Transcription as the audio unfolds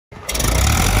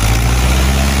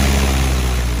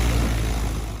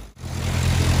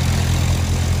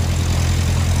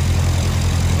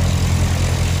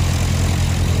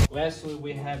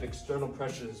external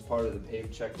pressures is part of the PAVE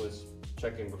checklist,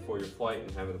 checking before your flight and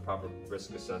having the proper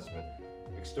risk assessment.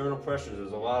 External pressures,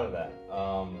 there's a lot of that.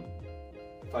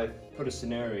 If I put a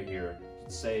scenario here,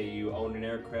 say you own an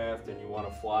aircraft and you want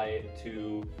to fly it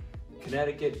to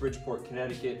Connecticut, Bridgeport,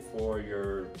 Connecticut for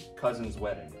your cousin's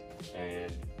wedding,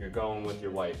 and you're going with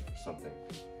your wife or something.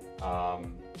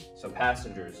 So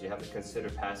passengers, you have to consider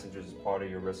passengers as part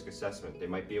of your risk assessment. They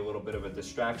might be a little bit of a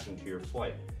distraction to your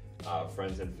flight,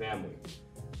 friends and family.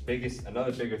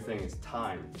 Another bigger thing is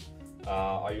time.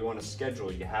 Are you on a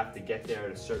schedule? You have to get there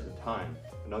at a certain time.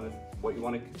 What you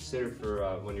want to consider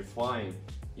for when you're flying,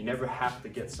 you never have to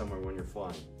get somewhere when you're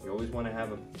flying. You always want to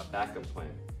have a backup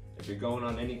plan. If you're going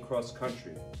on any cross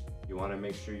country, you want to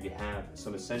make sure you have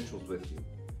some essentials with you,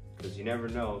 because you never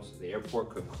know. So the airport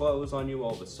could close on you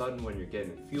all of a sudden when you're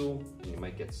getting fuel, and you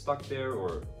might get stuck there,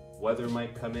 or weather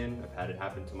might come in. I've had it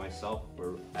happen to myself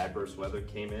where adverse weather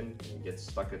came in and you get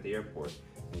stuck at the airport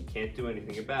and you can't do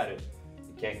anything about it.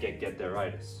 You can't get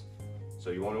there-itis.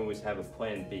 So you want to always have a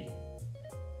plan B.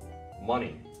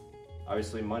 Money.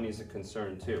 Obviously money is a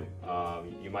concern too.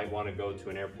 You might want to go to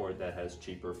an airport that has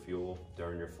cheaper fuel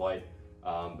during your flight,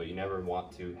 but you never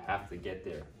want to have to get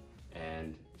there.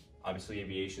 And obviously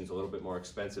aviation is a little bit more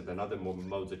expensive than other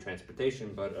modes of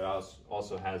transportation, but it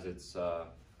also has its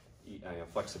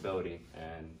flexibility,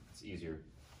 and it's easier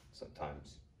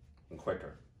sometimes and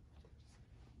quicker.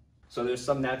 So there's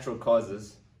some natural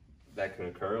causes that can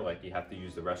occur, like you have to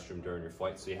use the restroom during your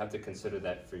flight, so you have to consider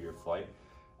that for your flight,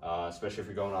 especially if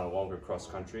you're going on a longer cross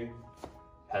country.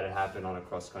 Had it happen on a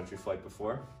cross country flight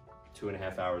before,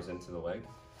 2.5 hours into the leg.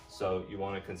 So you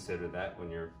want to consider that when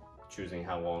you're choosing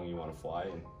how long you want to fly,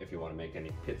 and if you want to make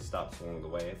any pit stops along the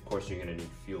way. Of course, you're going to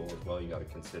need fuel as well. You got to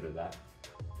consider that.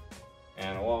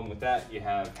 And along with that, you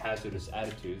have hazardous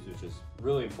attitudes, which is a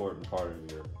really important part of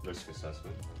your risk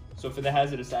assessment. So for the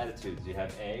hazardous attitudes, you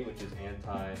have A, which is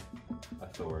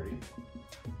anti-authority.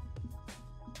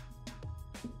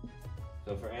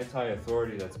 So for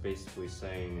anti-authority, that's basically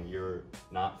saying you're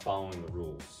not following the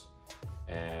rules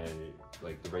and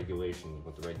like the regulations,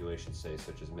 what the regulations say,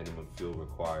 such as minimum fuel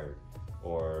required,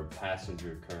 or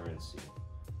passenger currency,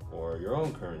 or your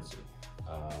own currency.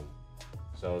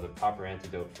 So the proper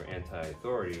antidote for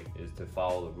anti-authority is to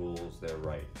follow the rules. They're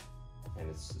right, and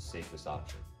it's the safest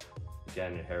option.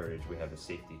 Again, in Heritage, we have a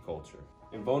safety culture.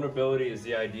 Invulnerability is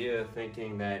the idea of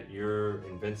thinking that you're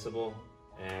invincible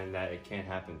and that it can't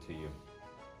happen to you.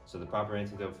 So the proper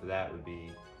antidote for that would be,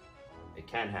 it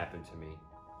can happen to me,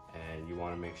 and you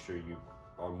want to make sure you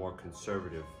are more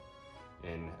conservative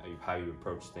in how you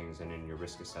approach things and in your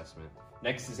risk assessment.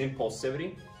 Next is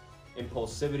impulsivity.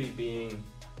 Impulsivity being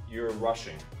you're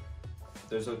rushing.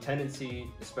 There's a tendency,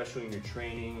 especially in your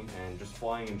training and just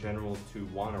flying in general, to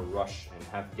want to rush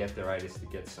and get there-itis to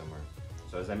get somewhere.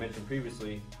 So as I mentioned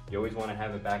previously, you always want to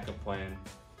have a backup plan.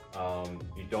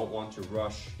 You don't want to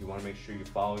rush. You want to make sure you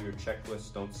follow your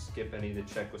checklist. Don't skip any of the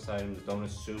checklist items. Don't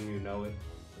assume you know it,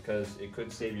 because it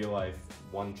could save your life.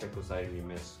 One checklist item you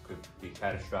miss could be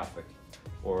catastrophic.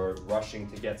 Or rushing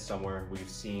to get somewhere, we've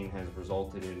seen, has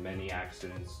resulted in many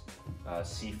accidents,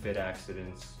 C-fit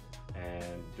accidents,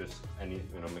 and just any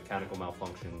mechanical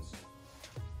malfunctions.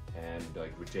 And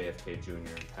like with JFK Jr.,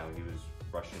 how he was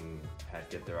rushing, had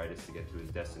get there-itis to get to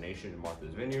his destination in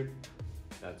Martha's Vineyard.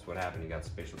 That's what happened. He got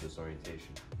spatial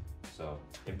disorientation. So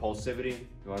impulsivity,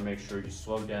 you want to make sure you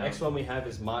slow down. Next one we have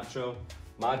is macho.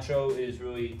 Macho is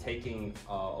really taking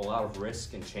a lot of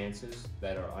risk and chances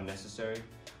that are unnecessary.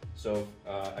 So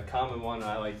a common one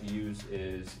I like to use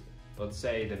is, let's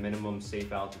say the minimum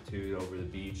safe altitude over the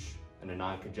beach in a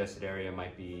non-congested area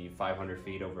might be 500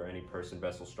 feet over any person,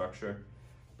 vessel, structure.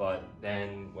 But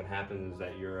then what happens is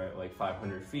that you're at like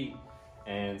 500 feet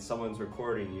and someone's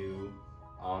recording you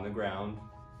on the ground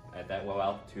at that low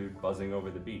altitude buzzing over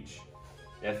the beach.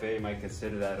 The FAA might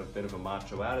consider that a bit of a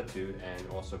macho attitude and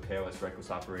also careless,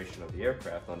 reckless operation of the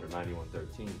aircraft under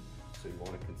 9113. So you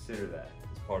want to consider that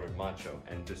as part of macho,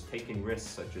 and just taking risks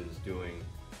such as doing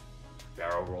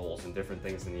barrel rolls and different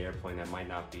things in the airplane that might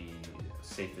not be the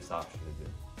safest option to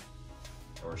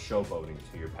do. Or showboating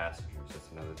to your passengers,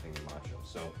 that's another thing in macho.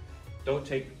 So don't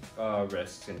take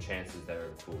risks and chances that are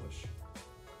foolish.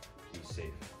 Be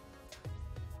safe.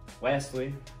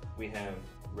 Lastly, we have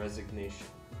resignation.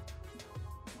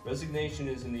 Resignation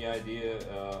is in the idea,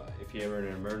 if you're in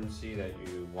an emergency, that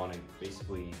you want to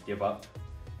basically give up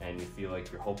and you feel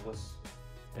like you're hopeless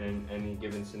in any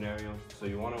given scenario. So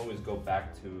you want to always go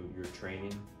back to your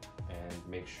training and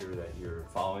make sure that you're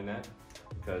following that.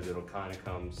 because it'll kind of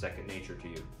come second nature to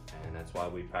you. And that's why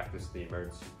we practice the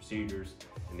emergency procedures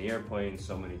in the airplane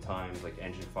so many times, like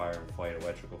engine fire and flight,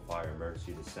 electrical fire,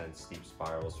 emergency descent, steep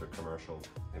spirals for commercial,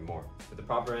 and more. But the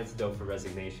proper antidote for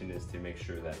resignation is to make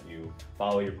sure that you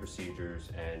follow your procedures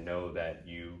and know that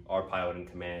you are pilot in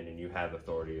command and you have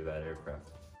authority of that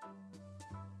aircraft.